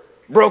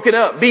broken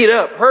up, beat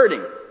up,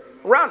 hurting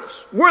around us.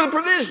 We're the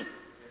provision.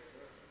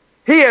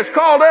 He has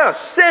called us,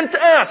 sent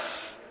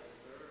us,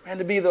 and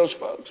to be those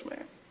folks,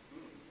 man.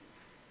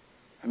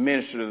 And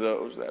minister to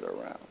those that are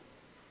around.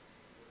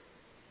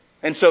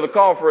 And so the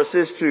call for us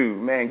is to,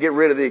 man, get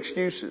rid of the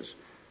excuses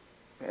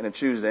and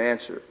choose to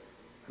answer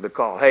the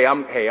call. Hey,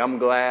 I'm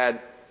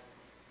glad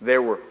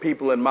there were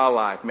people in my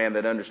life, man,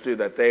 that understood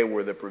that they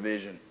were the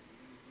provision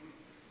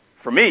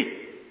for me.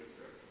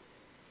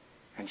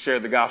 And share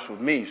the gospel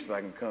with me so that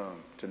I can come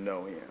to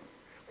know Him.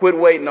 Quit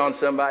waiting on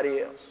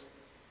somebody else.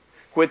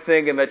 Quit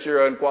thinking that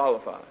you're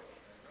unqualified.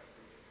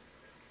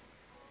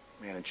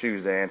 Man, and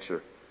choose to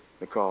answer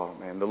the call,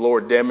 man. The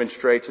Lord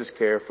demonstrates His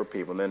care for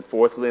people. And then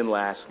fourthly and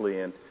lastly,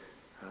 and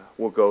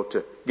we'll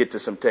get to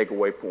some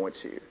takeaway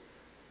points here.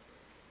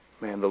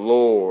 Man, the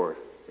Lord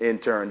in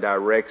turn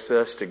directs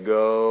us to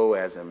go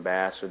as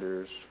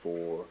ambassadors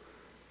for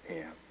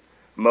Him.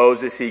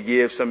 Moses, he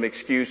gives some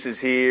excuses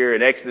here.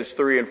 In Exodus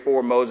 3 and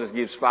 4, Moses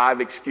gives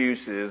 5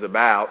 excuses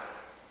about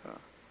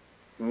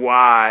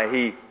why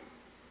he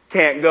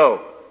can't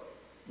go.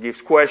 He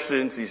gives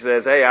questions. He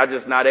says, hey, I'm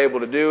just not able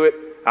to do it.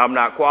 I'm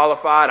not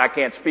qualified. I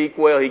can't speak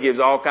well. He gives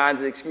all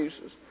kinds of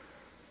excuses.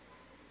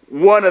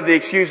 One of the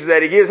excuses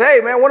that he gives, hey,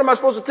 man, what am I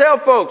supposed to tell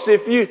folks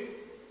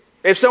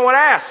if someone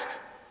asks,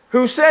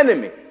 who's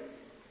sending me?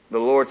 The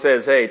Lord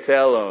says, hey,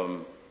 tell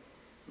them,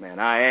 man,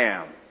 I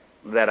am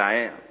that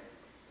I am.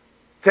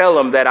 Tell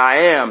them that I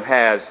am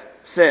has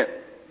sent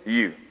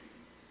you.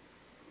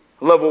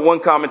 I love what one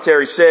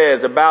commentary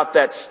says about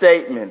that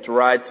statement,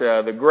 right?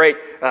 The great,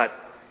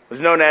 was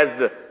known as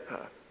the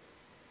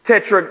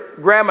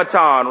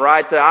Tetragrammaton,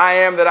 right? I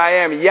am that I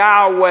am,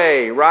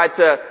 Yahweh, right?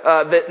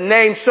 The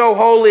name so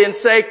holy and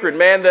sacred,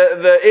 man.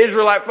 The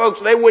Israelite folks,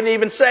 they wouldn't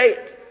even say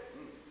it.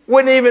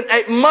 Wouldn't even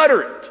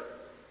mutter it.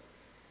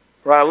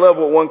 Right? I love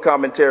what one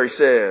commentary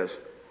says.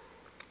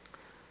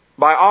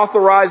 By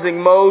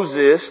authorizing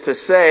Moses to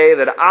say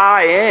that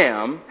I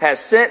am has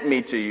sent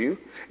me to you,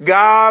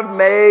 God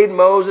made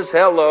Moses,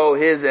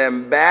 his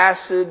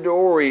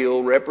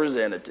ambassadorial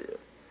representative.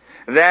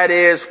 That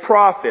is,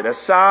 prophet,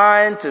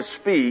 assigned to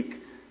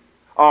speak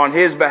on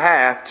his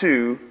behalf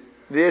to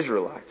the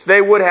Israelites.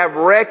 They would have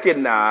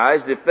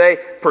recognized, if they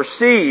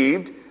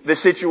perceived the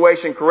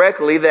situation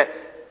correctly, that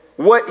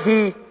what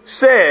he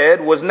said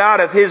was not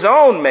of his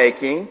own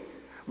making,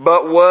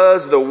 but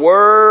was the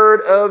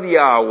word of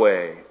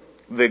Yahweh,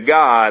 the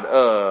God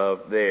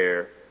of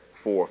their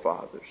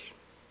forefathers.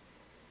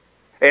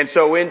 And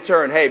so in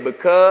turn, hey,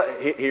 because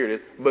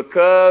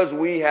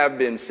we have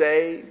been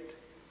saved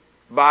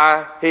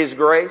by His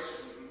grace,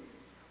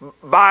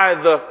 by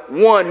the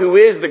one who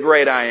is the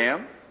great I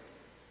am,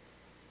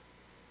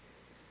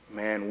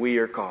 man, we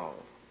are called,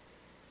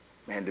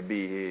 man, to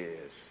be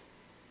His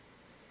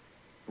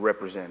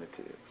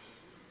representatives,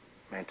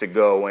 man, to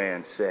go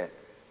and set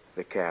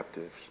the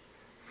captives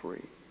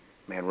free.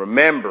 Man,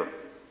 remember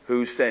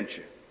who sent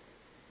you.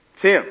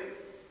 It's Him.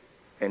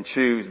 And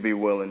choose to be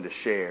willing to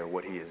share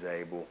what He is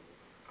able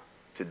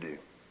to do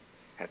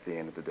at the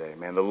end of the day.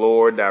 Man, the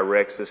Lord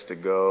directs us to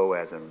go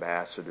as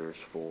ambassadors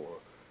for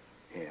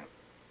Him.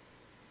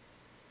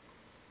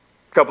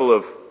 A couple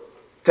of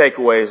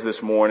takeaways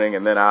this morning,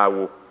 and then I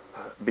will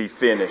be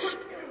finished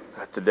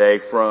today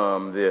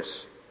from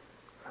this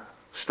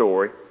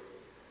story.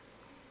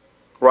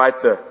 Right,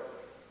 the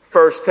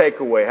first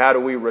takeaway, how do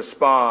we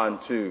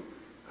respond to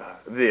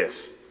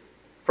this?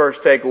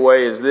 First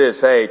takeaway is this,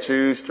 hey,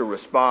 choose to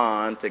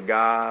respond to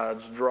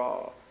God's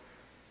draw.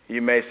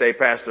 You may say,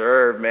 Pastor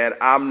Irv, man,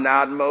 I'm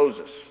not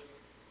Moses.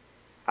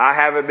 I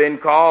haven't been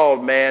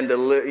called, man,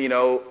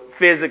 to,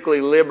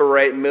 physically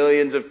liberate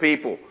millions of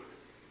people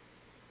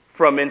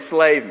from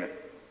enslavement.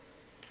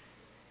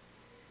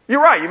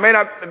 You're right, you may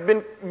not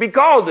be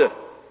called to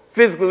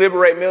physically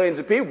liberate millions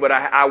of people, but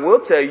I will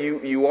tell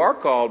you, you are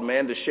called,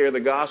 man, to share the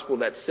gospel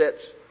that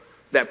sets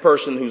that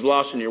person who's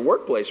lost in your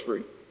workplace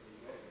free.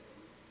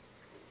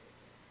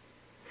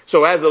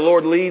 So as the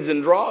Lord leads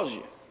and draws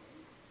you,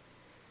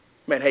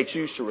 man, hey,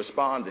 choose to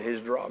respond to His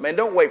draw. Man,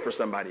 don't wait for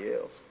somebody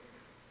else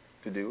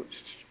to do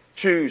it.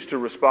 Choose to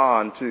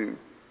respond to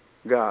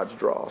God's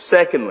draw.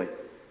 Secondly,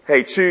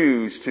 hey,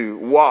 choose to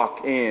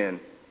walk in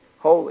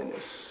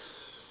holiness.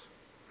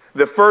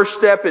 The first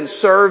step in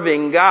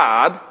serving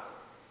God,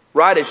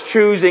 right, is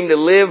choosing to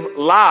live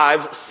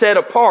lives set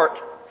apart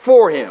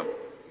for Him.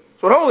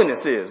 That's what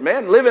holiness is,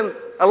 man. Living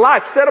a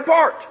life set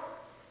apart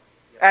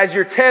as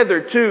you're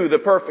tethered to the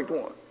perfect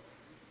one.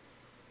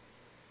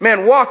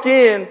 Man, walk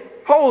in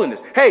holiness.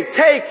 Hey,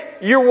 take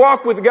your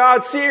walk with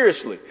God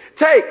seriously.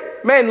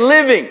 Take, man,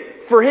 living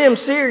for Him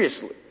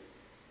seriously.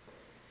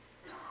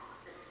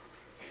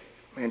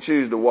 Man,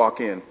 choose to walk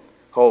in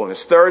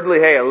holiness. Thirdly,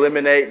 hey,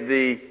 eliminate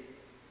the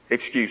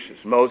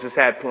excuses. Moses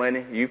had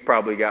plenty. You've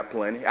probably got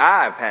plenty.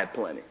 I've had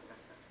plenty.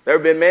 There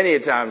have been many a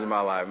times in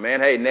my life, man.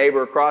 Hey,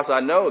 neighbor across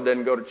I know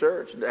doesn't go to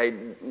church. Hey,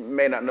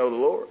 may not know the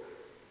Lord.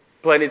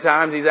 Plenty of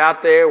times he's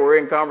out there, we're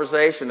in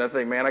conversation. I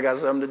think, man, I got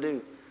something to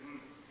do.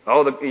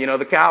 Oh,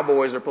 the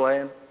Cowboys are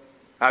playing.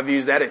 I've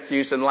used that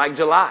excuse in like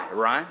July,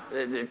 right?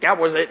 The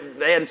Cowboys, they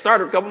hadn't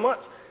started a couple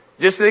months.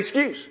 Just an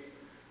excuse.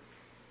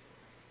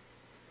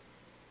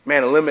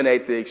 Man,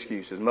 eliminate the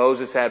excuses.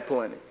 Moses had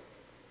plenty.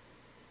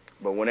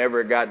 But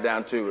whenever it got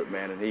down to it,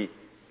 man, and he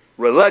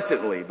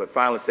reluctantly, but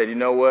finally said, you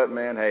know what,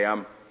 man, hey,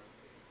 I'm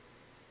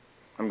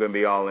going to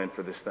be all in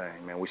for this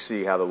thing, man. We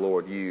see how the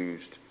Lord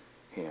used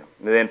him.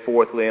 And then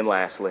fourthly and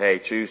lastly, hey,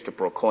 choose to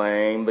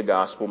proclaim the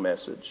gospel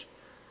message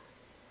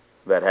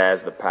that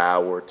has the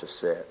power to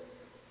set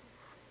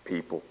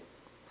people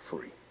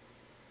free.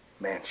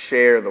 Man,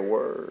 share the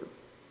word.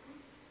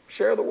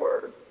 Share the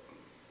word.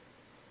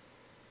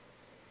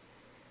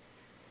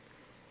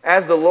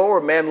 As the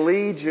Lord, man,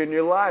 leads you in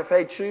your life,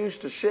 hey, choose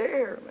to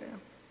share,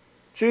 man.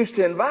 Choose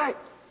to invite.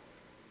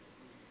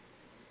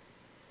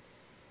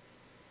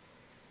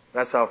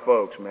 That's how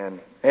folks, man,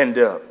 end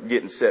up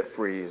getting set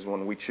free, is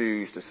when we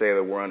choose to say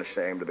that we're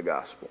unashamed of the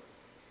gospel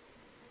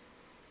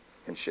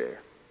and share.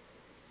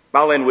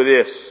 I'll end with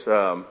this.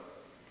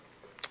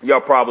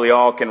 Y'all probably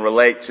all can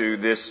relate to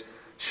this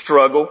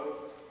struggle,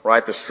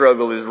 right? The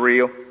struggle is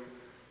real.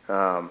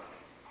 Our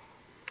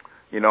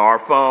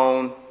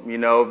phone,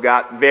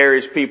 got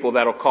various people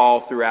that'll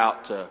call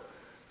throughout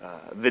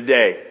the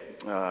day.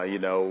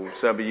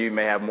 Some of you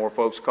may have more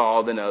folks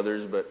call than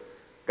others, but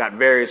got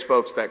various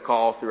folks that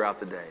call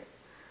throughout the day.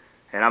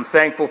 And I'm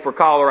thankful for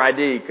caller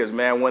ID because,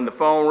 man, when the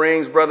phone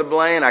rings, Brother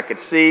Blaine, I could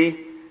see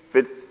if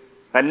it's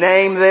a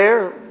name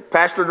there,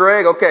 Pastor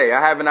Greg, okay,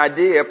 I have an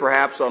idea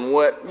perhaps on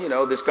what,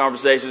 this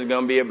conversation is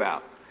going to be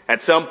about.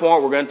 At some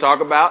point, we're going to talk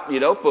about,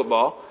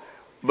 football,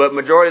 but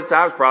majority of the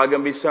time it's probably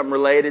going to be something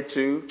related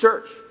to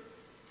church.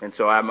 And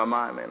so I have my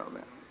mind made on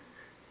that.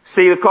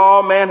 See the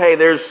call, man, hey,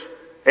 there's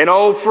an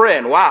old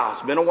friend. Wow,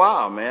 it's been a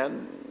while,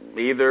 man.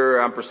 Either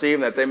I'm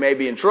perceiving that they may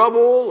be in trouble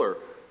or,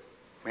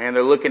 man,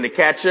 they're looking to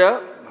catch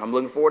up. I'm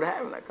looking forward to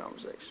having that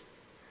conversation.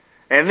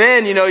 And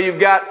then, you've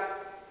got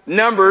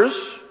numbers,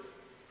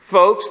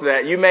 folks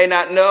that you may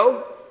not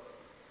know,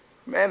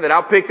 man, that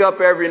I'll pick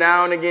up every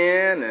now and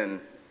again,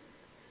 and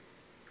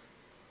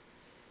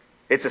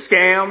it's a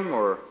scam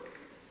or,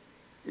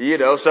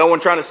 someone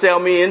trying to sell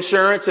me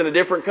insurance in a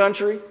different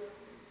country.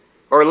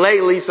 Or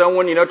lately,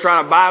 someone,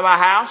 trying to buy my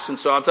house. And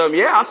so I'll tell them,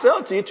 yeah, I'll sell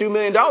it to you, $2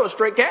 million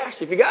straight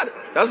cash if you got it.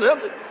 I'll sell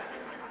it to you.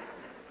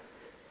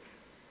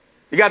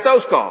 You got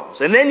those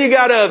calls. And then you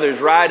got others,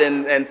 right?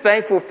 And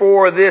thankful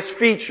for this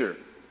feature.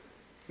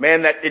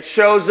 Man, that it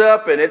shows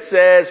up and it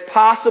says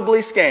possibly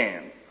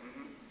scam.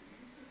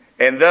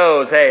 And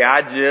those, hey,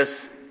 I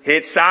just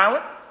hit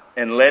silent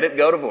and let it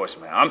go to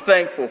voicemail. I'm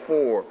thankful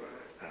for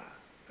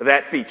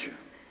that feature.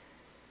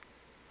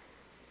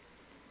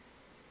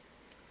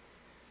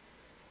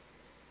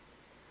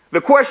 The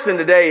question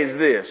today is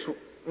this.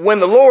 When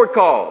the Lord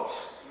calls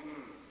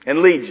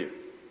and leads you,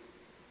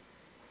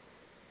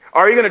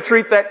 are you going to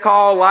treat that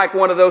call like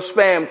one of those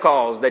spam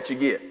calls that you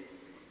get?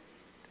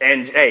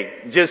 And, hey,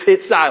 just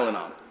hit silent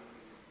on it.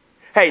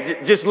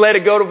 Hey, just let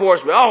it go to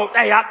voicemail. Oh,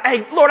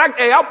 Lord,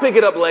 I'll pick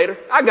it up later.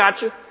 I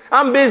got you.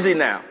 I'm busy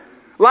now.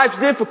 Life's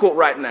difficult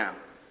right now.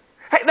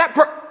 Hey,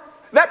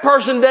 that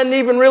person doesn't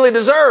even really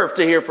deserve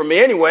to hear from me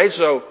anyway,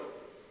 so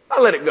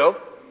I'll let it go.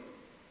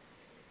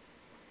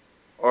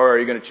 Or are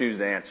you going to choose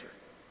to answer?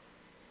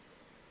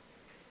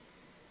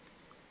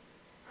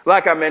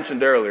 Like I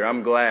mentioned earlier,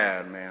 I'm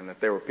glad, man,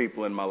 that there were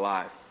people in my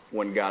life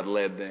when God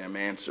led them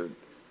answered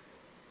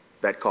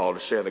that call to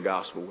share the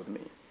gospel with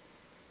me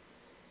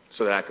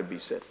so that I could be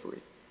set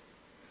free.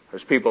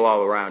 There's people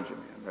all around you,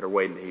 man, that are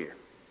waiting to hear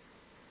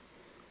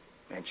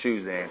and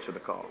choose to answer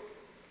the call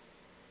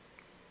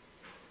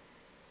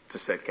to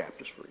set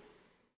captives free.